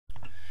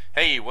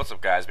Hey, what's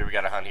up guys? Baby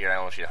got a hunt here,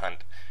 I want you to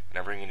hunt, and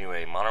I'm bringing you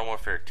a Modern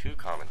Warfare 2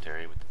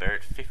 commentary with the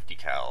Barrett 50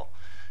 cal.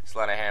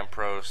 Sleight of hand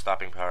pro,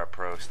 stopping power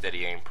pro,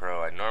 steady aim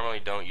pro. I normally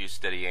don't use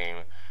steady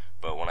aim,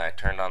 but when I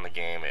turned on the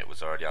game it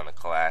was already on the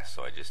class,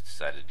 so I just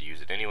decided to use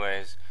it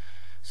anyways.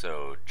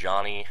 So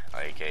Johnny,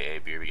 aka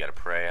Beer, got to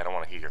pray. I don't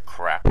want to hear your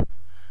crap.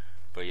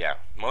 But yeah,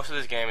 most of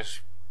this game is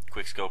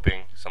quick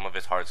scoping, some of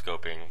it's hard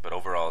scoping, but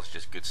overall it's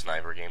just good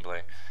sniper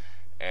gameplay.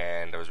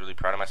 And I was really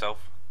proud of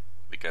myself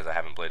because I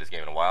haven't played this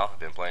game in a while. I've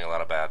been playing a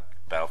lot of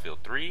Battlefield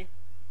 3,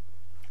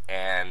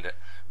 and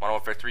Modern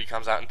Warfare 3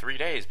 comes out in 3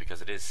 days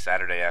because it is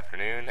Saturday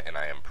afternoon, and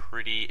I am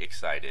pretty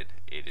excited.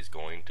 It is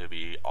going to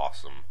be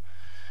awesome.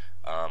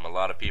 A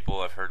lot of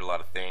people, I've heard a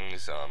lot of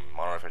things.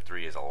 Modern Warfare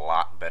 3 is a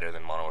lot better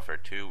than Modern Warfare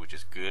 2, which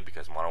is good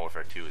because Modern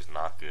Warfare 2 is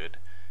not good.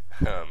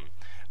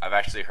 I've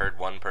actually heard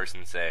one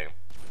person say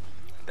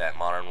that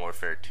Modern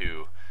Warfare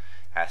 2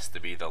 has to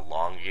be the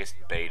longest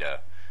beta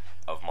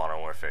of Modern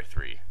Warfare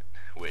 3,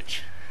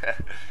 which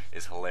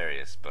is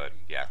hilarious, but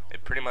yeah,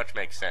 it pretty much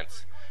makes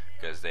sense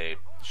because they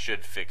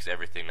should fix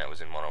everything that was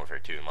in Modern Warfare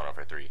 2 and Modern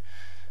Warfare 3.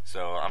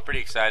 So I'm pretty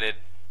excited,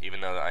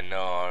 even though I know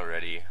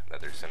already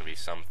that there's going to be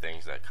some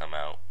things that come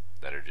out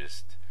that are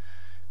just,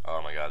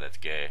 oh my god, that's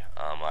gay.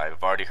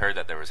 I've already heard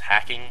that there was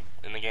hacking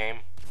in the game,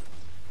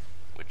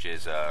 which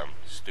is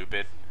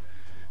stupid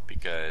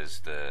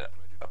because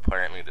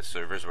apparently the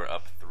servers were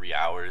up 3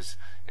 hours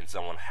and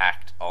someone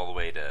hacked all the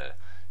way to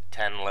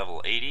 10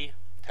 level 80,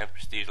 10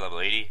 prestige level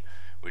 80,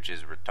 which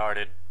is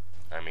retarded.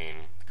 I mean,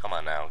 come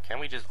on now, can't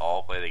we just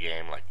all play the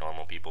game like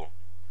normal people?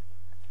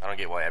 I don't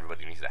get why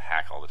everybody needs to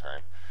hack all the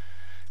time.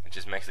 It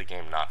just makes the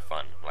game not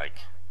fun.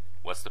 Like,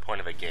 what's the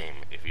point of a game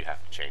if you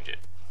have to change it?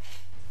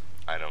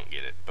 I don't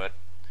get it. But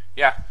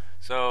yeah,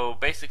 so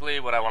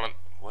basically what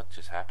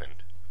just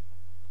happened?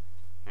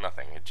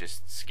 Nothing, it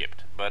just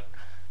skipped, but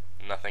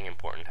nothing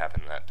important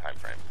happened in that time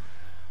frame.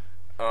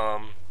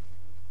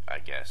 I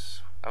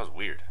guess that was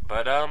weird,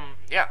 but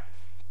yeah.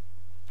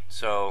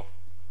 So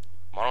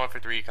Modern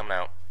Warfare 3 coming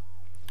out.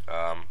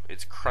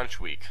 It's Crunch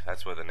Week.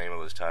 That's what the name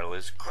of this title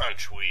is.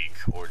 Crunch Week,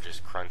 or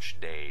just Crunch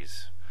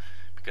Days,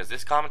 because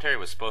this commentary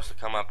was supposed to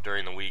come up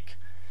during the week,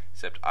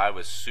 except I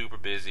was super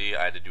busy.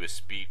 I had to do a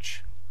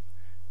speech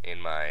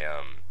in my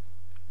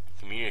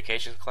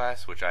communications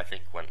class, which I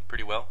think went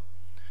pretty well.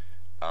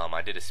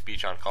 I did a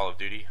speech on Call of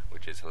Duty,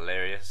 which is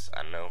hilarious.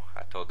 I know.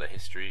 I told the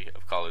history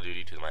of Call of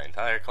Duty to my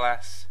entire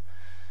class,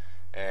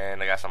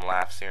 and I got some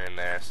laughs here and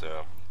there,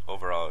 so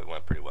overall it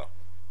went pretty well.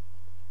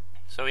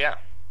 So yeah,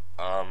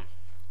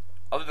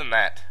 other than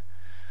that,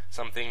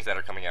 some things that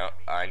are coming out,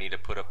 I need to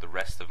put up the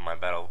rest of my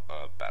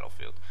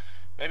Battlefield.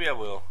 Maybe I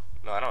will.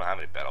 No, I don't have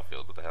any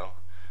Battlefield, what the hell.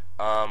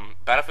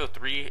 Battlefield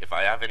 3, if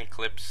I have any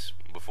clips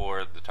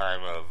before the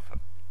time of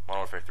Modern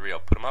Warfare 3, I'll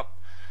put them up.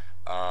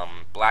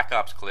 Black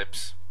Ops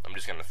clips, I'm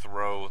just going to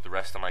throw the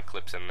rest of my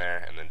clips in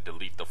there and then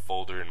delete the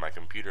folder in my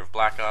computer of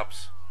Black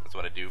Ops. That's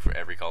what I do for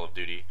every Call of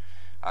Duty.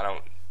 I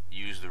don't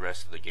use the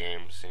rest of the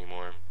games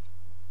anymore.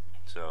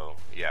 So,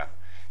 yeah.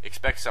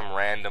 Expect some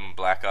random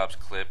Black Ops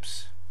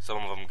clips.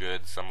 Some of them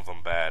good, some of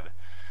them bad.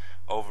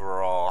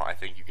 Overall, I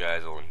think you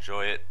guys will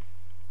enjoy it.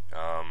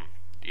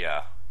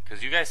 Yeah,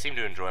 because you guys seem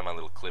to enjoy my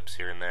little clips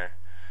here and there.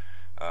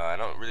 I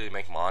don't really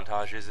make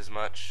montages as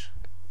much,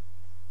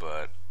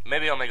 but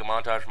maybe I'll make a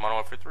montage for Modern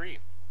Warfare 3.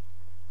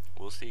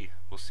 We'll see.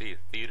 We'll see.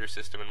 Theater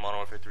system in Modern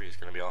Warfare 3 is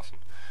going to be awesome.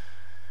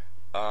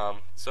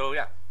 So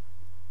yeah.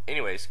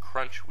 Anyways,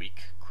 Crunch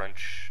Week,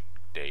 Crunch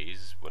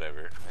Days,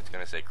 whatever. It's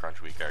going to say Crunch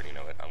Week. I already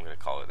know it. I'm going to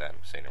call it that. I'm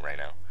saying it right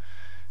now.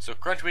 So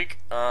Crunch Week,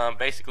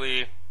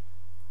 basically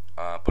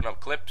putting up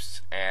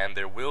clips, and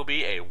there will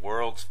be a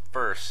world's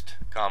first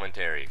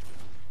commentary.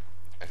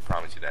 I can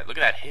promise you that. Look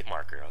at that hit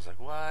marker. I was like,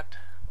 what?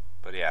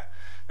 But yeah,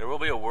 there will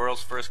be a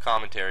world's first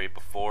commentary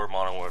before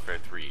Modern Warfare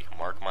 3.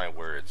 Mark my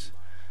words.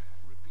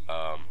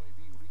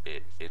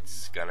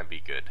 It's gonna be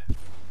good.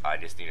 I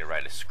just need to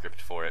write a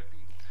script for it,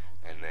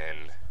 and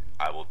then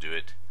I will do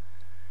it.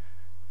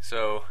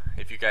 So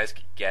if you guys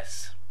could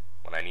guess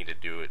when I need to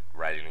do it,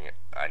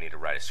 I need to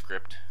write a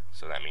script.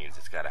 So that means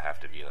it's gotta have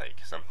to be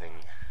like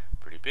something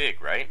pretty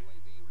big, right?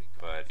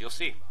 But you'll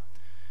see.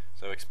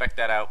 So expect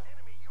that out.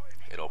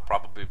 It'll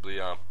probably be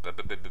on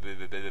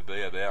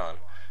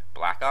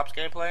Black Ops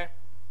gameplay.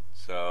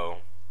 So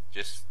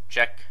just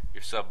check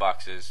your sub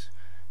boxes.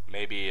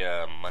 Maybe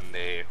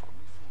Monday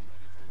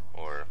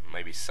or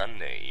maybe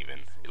Sunday even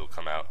it'll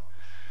come out.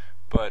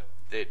 But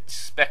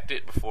expect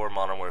it before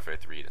Modern Warfare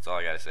 3. That's all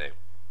I gotta say.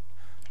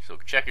 So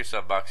check your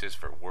sub boxes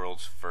for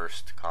world's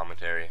first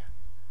commentary.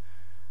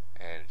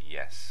 And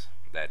yes,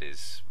 that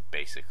is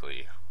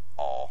basically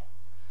all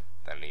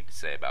that I need to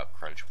say about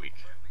Crunch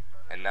Week.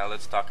 And now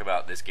let's talk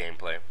about this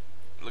gameplay.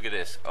 Look at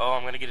this. Oh,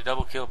 I'm gonna get a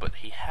double kill, but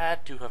he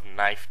had to have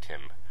knifed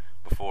him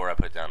before I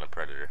put down the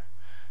Predator.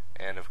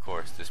 And of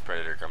course, this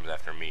Predator comes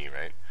after me,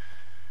 right?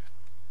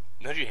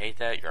 Don't you hate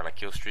that? You're on a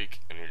kill streak,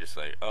 and you're just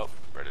like, oh,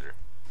 Predator.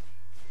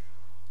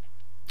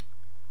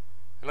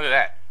 And look at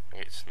that. I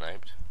get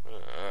sniped.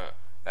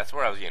 That's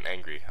where I was getting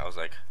angry. I was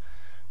like,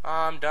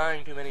 I'm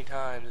dying too many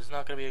times. It's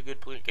not going to be a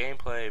good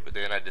gameplay. But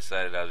then I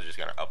decided I was just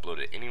going to upload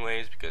it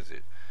anyways because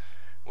it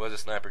was a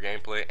sniper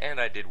gameplay, and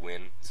I did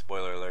win.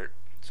 Spoiler alert.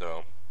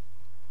 So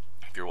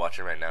if you're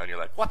watching right now and you're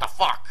like, what the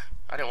fuck?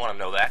 I didn't want to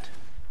know that.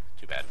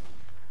 Too bad.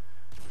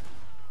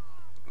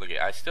 Look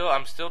at,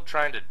 I'm still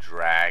trying to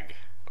drag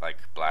like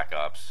Black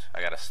Ops.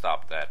 I gotta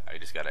stop that. I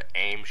just gotta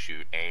aim,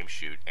 shoot, aim,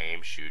 shoot,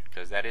 aim, shoot,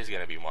 because that is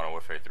gonna be Modern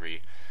Warfare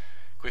 3.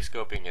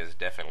 Quickscoping is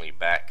definitely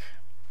back.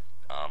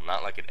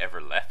 Not like it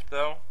ever left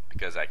though,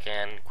 because I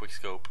can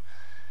quickscope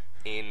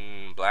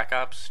in Black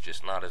Ops,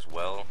 just not as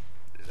well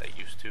as I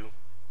used to.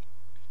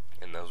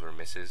 And those were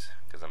misses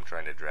because I'm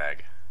trying to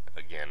drag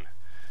again.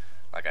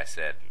 Like I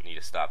said, need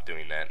to stop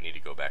doing that. Need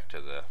to go back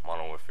to the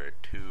Modern Warfare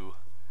 2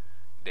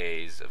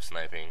 days of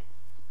sniping,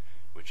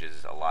 which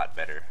is a lot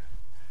better.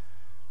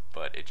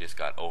 But it just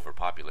got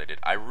overpopulated.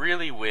 I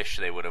really wish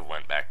they would have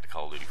went back to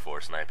Call of Duty 4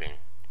 sniping,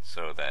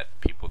 so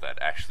that people that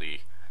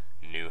actually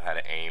knew how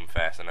to aim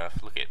fast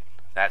enough. Look at,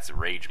 that's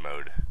rage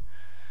mode.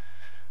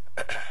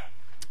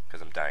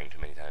 Because I'm dying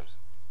too many times.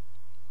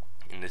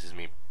 And this is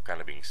me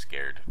kind of being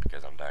scared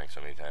because I'm dying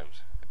so many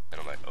times. And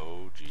I'm like,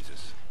 oh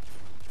Jesus.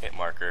 Hit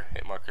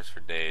markers for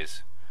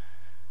days.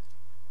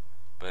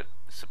 But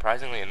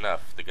surprisingly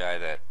enough, the guy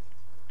that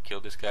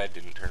killed this guy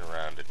didn't turn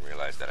around and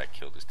realize that I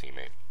killed his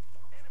teammate.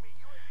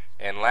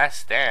 And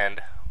last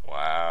stand,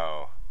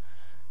 wow.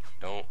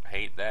 Don't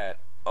hate that.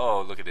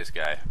 Oh, look at this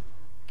guy.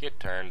 Get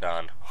turned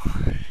on.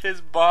 His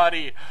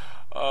body.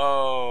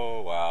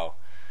 Oh, wow.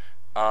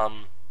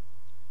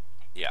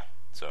 Yeah,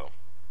 so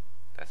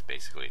that's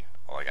basically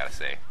all I gotta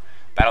say.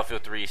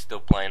 Battlefield 3,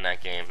 still playing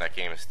that game. That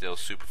game is still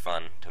super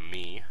fun to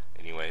me,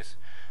 anyways.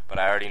 But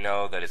I already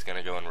know that it's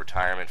gonna go in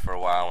retirement for a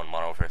while when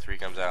Modern Warfare 3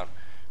 comes out,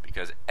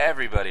 because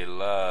everybody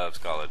loves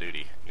Call of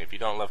Duty. And if you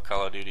don't love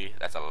Call of Duty,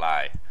 that's a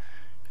lie,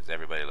 because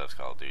everybody loves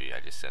Call of Duty. I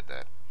just said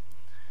that.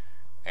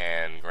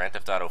 And Grand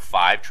Theft Auto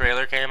 5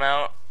 trailer came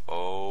out.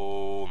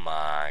 Oh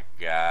my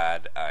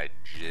god, I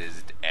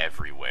jizzed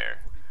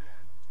everywhere.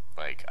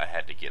 Like, I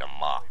had to get a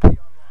mop.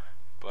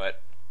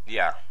 But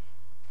yeah,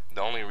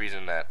 the only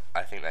reason that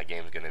I think that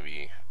game's gonna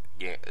be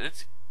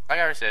it's, like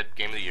I already said,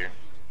 game of the year.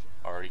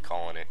 Already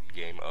calling it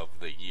game of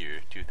the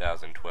year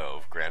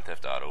 2012 Grand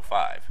Theft Auto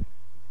 5,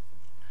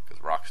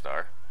 because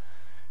Rockstar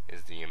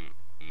is the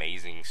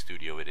amazing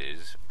studio it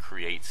is,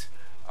 creates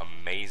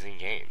amazing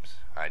games.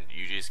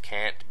 You just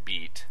can't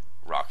beat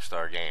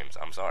Rockstar games.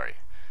 I'm sorry,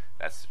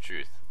 that's the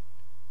truth.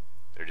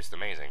 They're just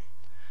amazing.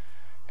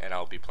 And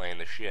I'll be playing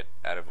the shit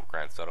out of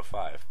Grand Theft Auto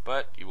 5.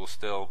 But you will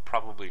still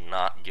probably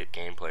not get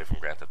gameplay from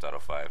Grand Theft Auto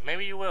 5.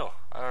 Maybe you will.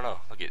 I don't know.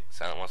 Look at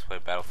Silent wants to play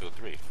Battlefield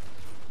 3.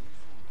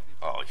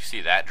 Oh, you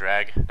see that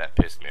drag? That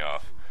pissed me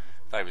off.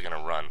 I thought he was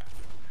going to run.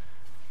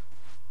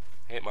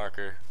 Hit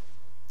marker.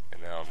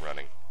 And now I'm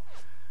running.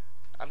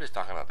 I'm just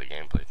talking about the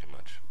gameplay too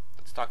much.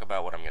 Let's talk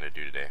about what I'm going to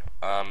do today.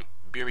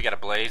 Beer, we got a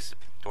Blaze.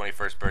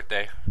 21st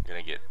birthday. I'm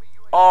going to get...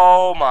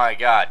 Oh my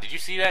god. Did you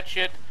see that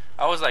shit?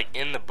 I was like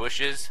in the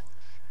bushes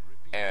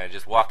and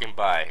just walking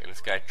by, and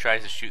this guy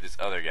tries to shoot this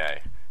other guy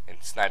and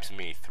snipes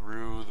me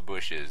through the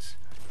bushes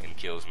and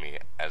kills me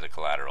as a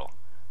collateral.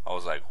 I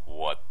was like,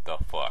 what the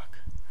fuck?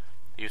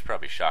 He was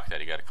probably shocked that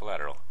he got a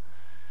collateral.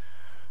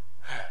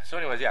 So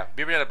anyways, yeah,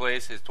 Beaver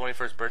Blaze, his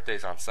 21st birthday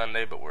is on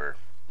Sunday, but we're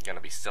gonna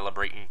be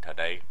celebrating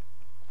today.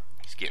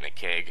 He's getting a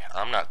keg.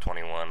 I'm not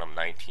 21, I'm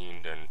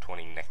 19 and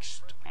 20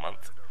 next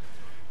month.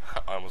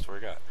 I almost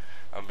forgot.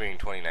 I'm being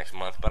 20 next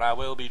month, but I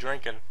will be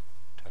drinking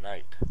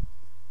tonight.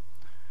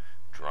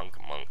 Drunk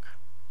monk.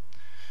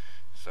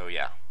 So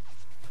yeah,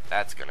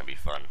 that's gonna be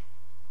fun.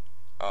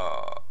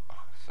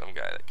 Some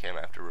guy that came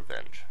after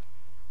revenge.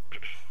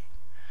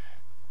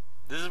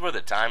 This is where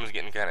the time was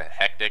getting kind of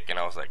hectic, and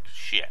I was like,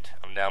 shit,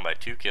 I'm down by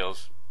 2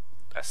 kills.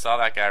 I saw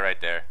that guy right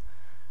there.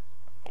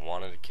 I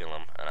wanted to kill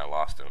him, and I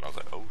lost him. And I was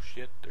like, oh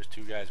shit, there's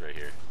 2 guys right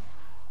here.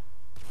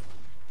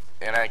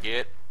 And I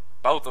get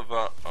both of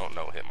them. Oh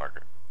no, hit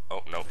marker.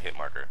 Oh no, hit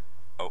marker.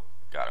 Oh,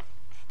 got him.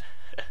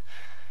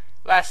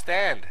 Last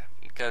stand.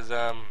 Because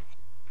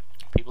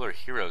people are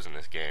heroes in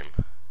this game,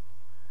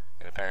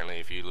 and apparently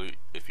if you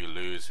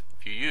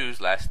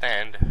use Last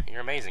Stand, you're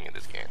amazing at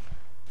this game.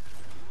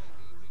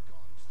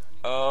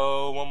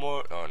 Oh, one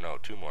more. Oh no,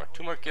 2 more.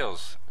 2 more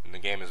kills, and the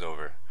game is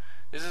over.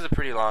 This is a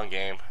pretty long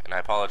game, and I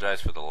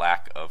apologize for the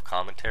lack of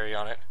commentary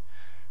on it.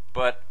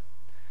 But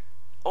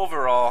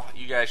overall,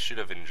 you guys should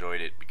have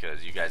enjoyed it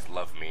because you guys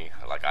love me,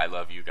 like I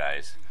love you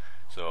guys.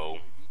 So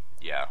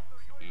yeah,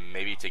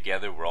 maybe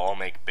together we'll all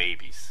make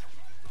babies.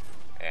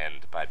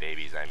 And by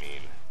babies, I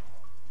mean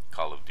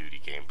Call of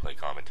Duty gameplay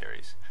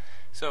commentaries.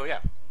 So yeah,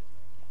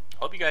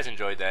 hope you guys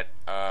enjoyed that.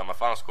 My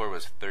final score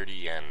was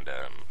 30 and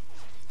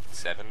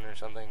 7 or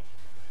something,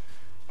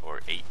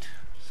 or 8,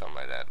 something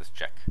like that. Let's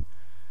check.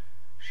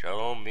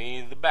 Show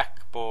me the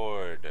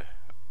backboard.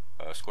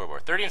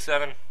 Scoreboard. 30 and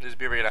 7. This is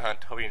Beer Brigade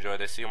Hunt. Hope you enjoyed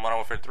this. See you on Modern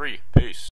Warfare 3. Peace.